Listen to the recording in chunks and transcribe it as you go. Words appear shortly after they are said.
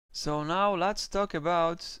So now let's talk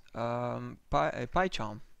about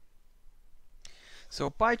Pycharm. So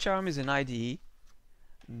Pycharm is an IDE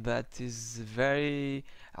that is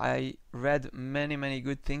I read many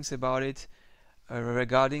good things about it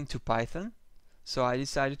regarding to Python. So I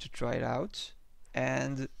decided to try it out,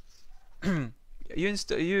 and you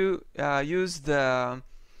use the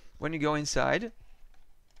when you go inside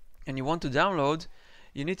and you want to download,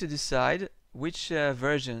 you need to decide which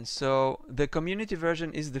version. So the community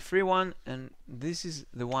version is the free one, and this is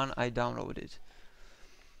the one I downloaded.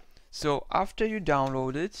 So after you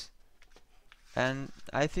download it, and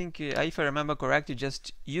I think if I remember correctly,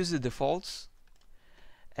 just use the defaults.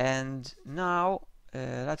 And now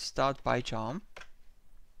let's start Pycharm.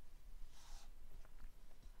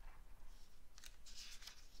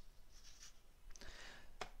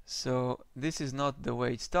 So this is not the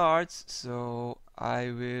way it starts, so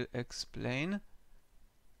I will explain.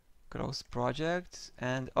 Close project,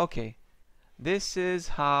 and okay, this is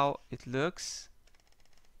how it looks.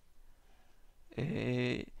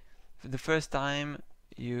 The first time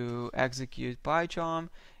you execute Pycharm,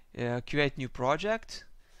 create new project,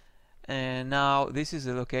 and now this is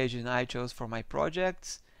the location I chose for my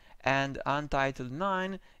projects, and Untitled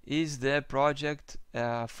 9 is the project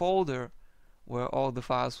folder where all the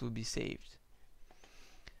files will be saved.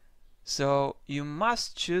 So you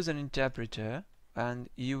must choose an interpreter, and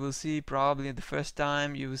you will see probably the first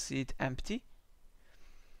time you will see it empty.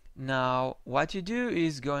 Now what you do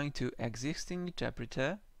is going to existing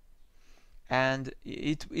interpreter, and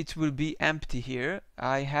it will be empty here.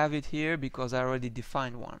 I have it here because I already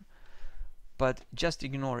defined one, but just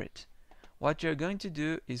ignore it. What you're going to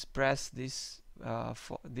do is press this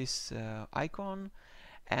icon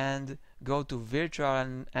and go to virtual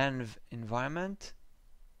env environment,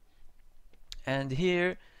 and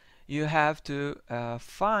here you have to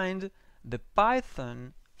find the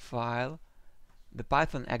Python file, the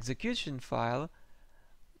Python execution file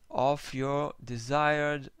of your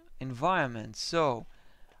desired environment. So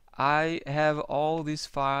I have all these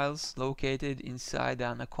files located inside the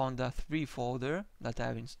Anaconda 3 folder that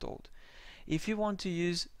I've installed. If you want to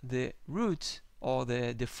use the root or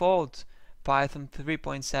the default Python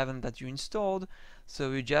 3.7 that you installed,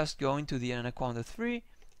 so you just go into the Anaconda 3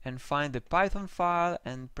 and find the Python file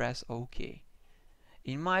and press OK.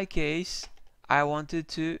 In my case, I wanted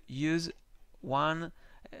to use the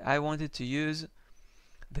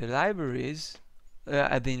libraries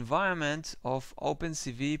at the environment of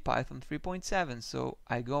OpenCV Python 3.7. So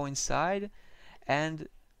I go inside and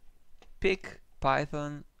pick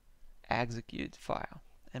Python execute file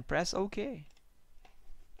and press OK.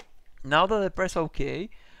 Now that I press OK,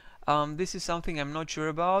 this is something I'm not sure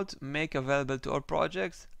about. Make available to all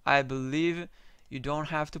projects. I believe you don't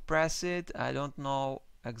have to press it. I don't know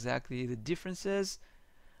exactly the differences.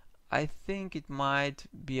 I think it might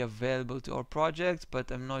be available to all projects, but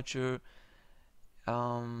I'm not sure.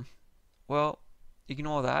 Well,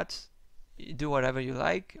 ignore that. Do whatever you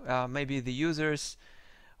like. Maybe the users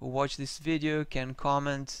who watch this video can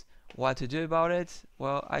comment what to do about it.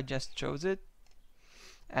 Well, I just chose it.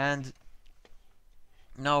 And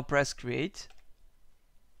now press create.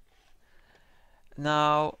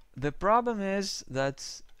 Now the problem is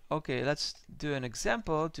that, okay, let's do an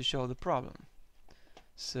example to show the problem.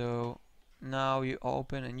 So now you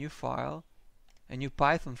open a new file, a new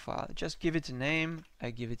Python file. Just give it a name.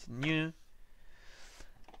 I give it new.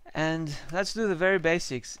 And let's do the very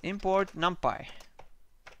basics. Import NumPy.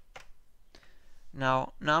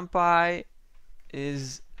 Now NumPy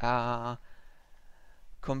is a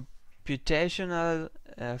computational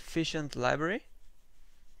efficient library.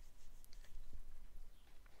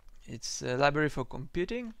 It's a library for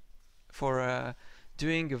computing, for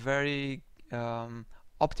doing a very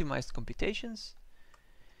optimized computations.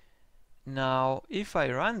 Now if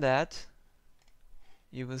I run that,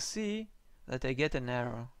 you will see that I get an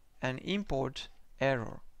error, an import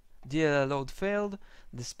error. DLL load failed,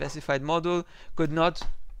 the specified module could not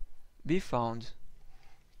be found.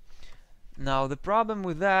 Now the problem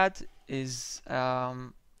with that is,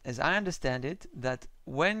 as I understand it, that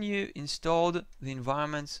when you installed the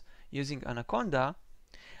environments using Anaconda,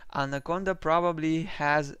 Anaconda probably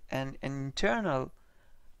has an internal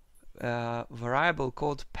variable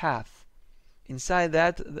called path. Inside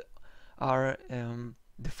that are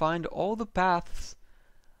defined all the paths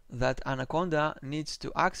that Anaconda needs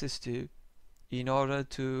to access to in order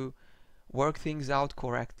to work things out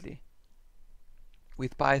correctly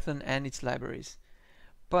with Python and its libraries.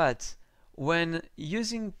 But when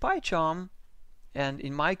using Pycharm, and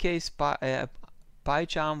in my case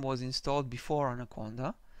Pycharm was installed before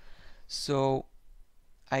Anaconda, so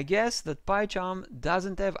I guess that Pycharm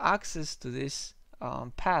doesn't have access to this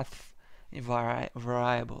path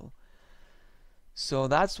variable. So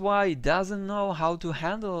that's why it doesn't know how to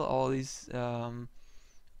handle all these, to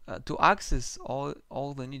access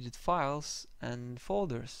all the needed files and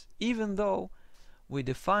folders, even though we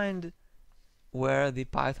defined where the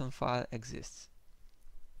Python file exists.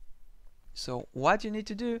 So what you need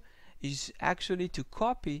to do is actually to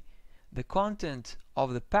copy the content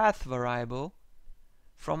of the path variable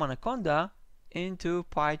from Anaconda into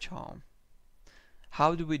Pycharm.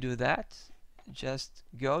 How do we do that? Just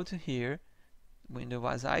go to here,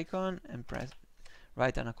 Windows icon, and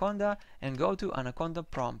write Anaconda and go to Anaconda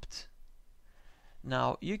prompt.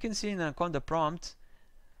 Now you can see in Anaconda prompt,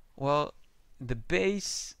 well, the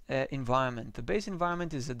base environment. The base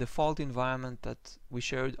environment is a default environment that we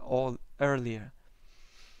showed all earlier.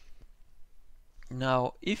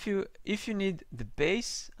 Now if you need the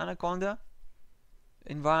base Anaconda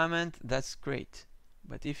environment, that's great.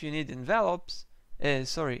 But if you need envelopes,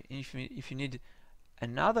 if you need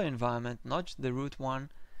another environment, not the root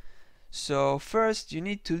one, so first you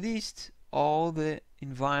need to list all the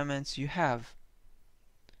environments you have.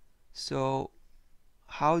 So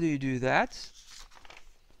how do you do that?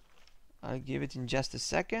 I'll give it in just a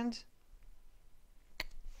second.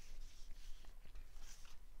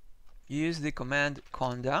 Use the command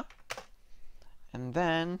conda and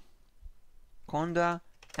then conda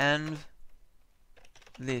env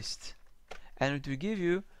list, and it will give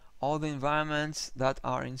you all the environments that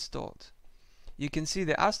are installed. You can see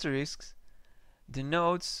the asterisks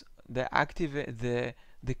denotes the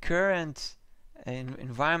current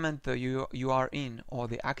environment that you are in, or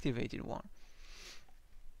the activated one.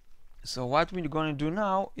 So what we're going to do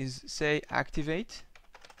now is say activate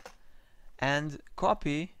and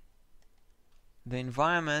copy the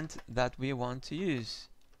environment that we want to use.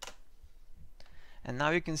 And now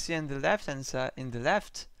you can see on the left hand side,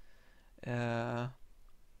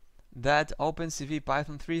 that OpenCV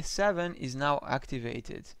Python 3.7 is now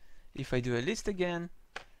activated. If I do a list again,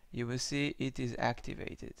 you will see it is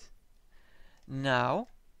activated. Now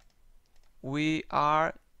we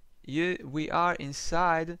are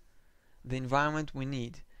inside the environment we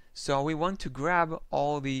need. So we want to grab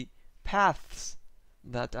all the paths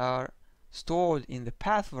that are stored in the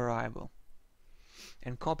path variable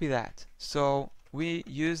and copy that. So we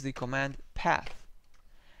use the command path,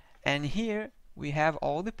 and here we have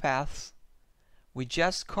all the paths. We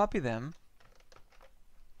just copy them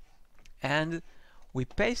and we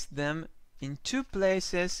paste them in two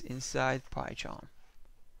places inside Pycharm.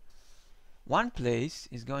 One place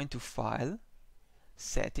is going to File,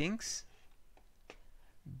 Settings,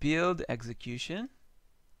 Build Execution,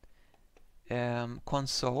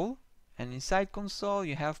 Console, and inside Console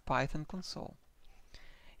you have Python Console.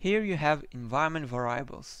 Here you have environment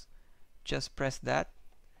variables. Just press that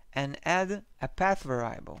and add a path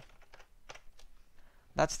variable.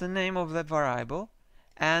 That's the name of the variable,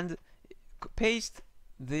 and paste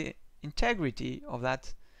the integrity of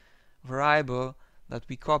that variable that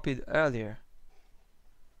we copied earlier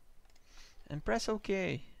and press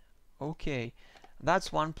OK. OK,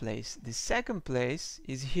 that's one place. The second place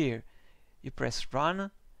is here. You press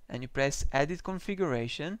Run and you press Edit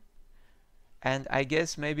Configuration, and I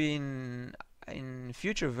guess maybe in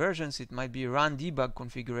future versions it might be Run Debug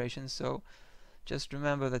Configuration, so just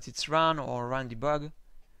remember that it's Run or Run Debug.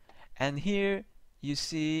 And here you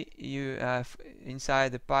see you have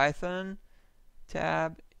inside the Python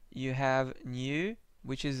tab you have New,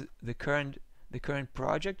 which is the current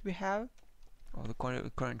project we have, or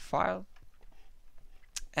the current file,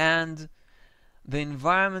 and the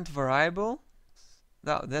environment variable.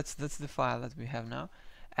 That's the file that we have now,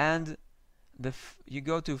 and you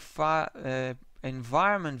go to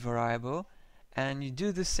environment variable and you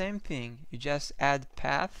do the same thing. You just add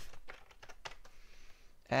path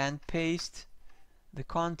and paste the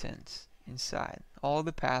contents inside, all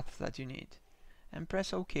the paths that you need, and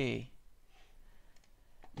press OK.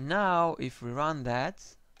 Now if we run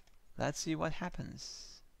that, let's see what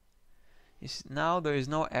happens. Now there is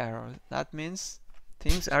no error. That means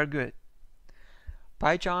things are good.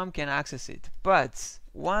 Pycharm can access it. But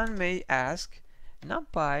one may ask,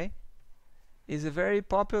 NumPy is a very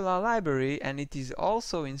popular library and it is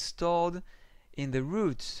also installed in the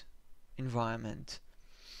root environment.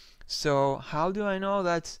 So how do I know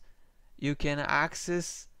that you can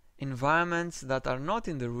access environments that are not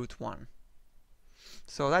in the root one?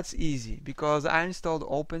 So that's easy, because I installed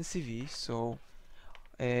OpenCV. So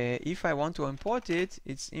if I want to import it,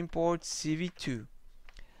 it's import CV2.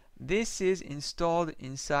 This is installed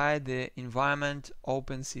inside the environment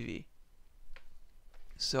OpenCV.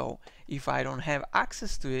 So if I don't have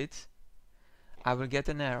access to it, I will get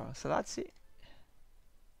an error. So let's see.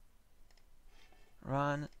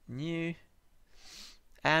 Run new,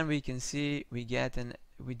 and we can see we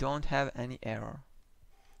don't have any error,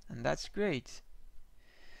 and that's great.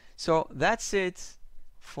 So that's it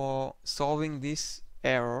for solving this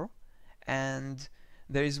error. And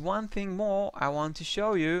there is one thing more I want to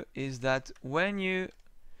show you, is that when you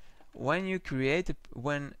create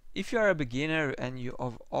if you are a beginner and you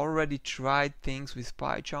have already tried things with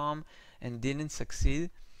Pycharm and didn't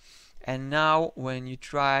succeed, and now when you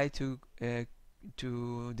try to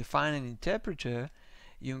define an interpreter,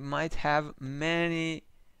 you might have many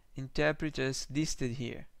interpreters listed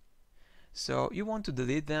here. So you want to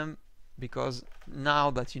delete them, because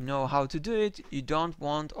now that you know how to do it, you don't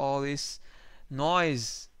want all this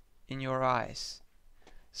noise in your eyes.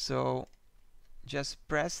 So just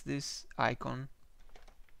press this icon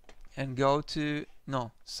and go to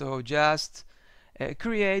just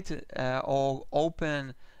create or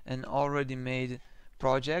open an already made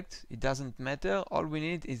project. It doesn't matter, all we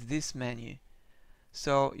need is this menu.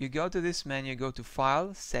 So you go to this menu, go to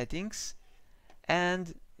File, Settings,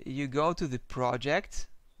 and you go to the project,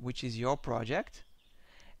 which is your project,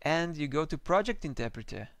 and you go to Project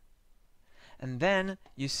Interpreter, and then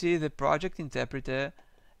you see the project interpreter,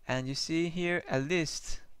 and you see here a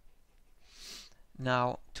list.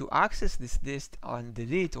 Now to access this list and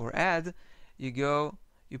delete or add, you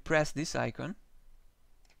press this icon,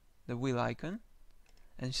 the wheel icon,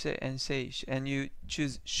 and you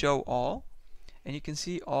choose Show All, and you can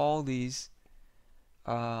see all these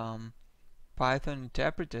Python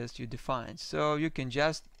interpreters you defined. So you can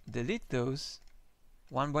just delete those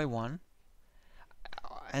one by one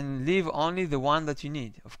and leave only the one that you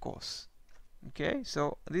need, of course. Okay,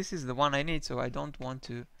 so this is the one I need, so I don't want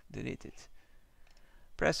to delete it.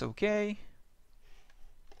 Press OK,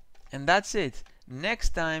 and that's it. Next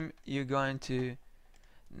time you're going to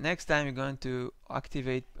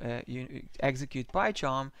activate execute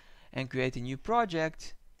Pycharm and create a new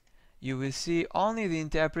project, you will see only the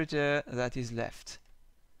interpreter that is left.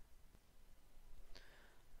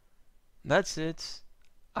 That's it.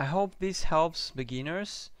 I hope this helps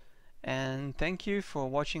beginners, and thank you for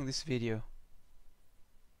watching this video.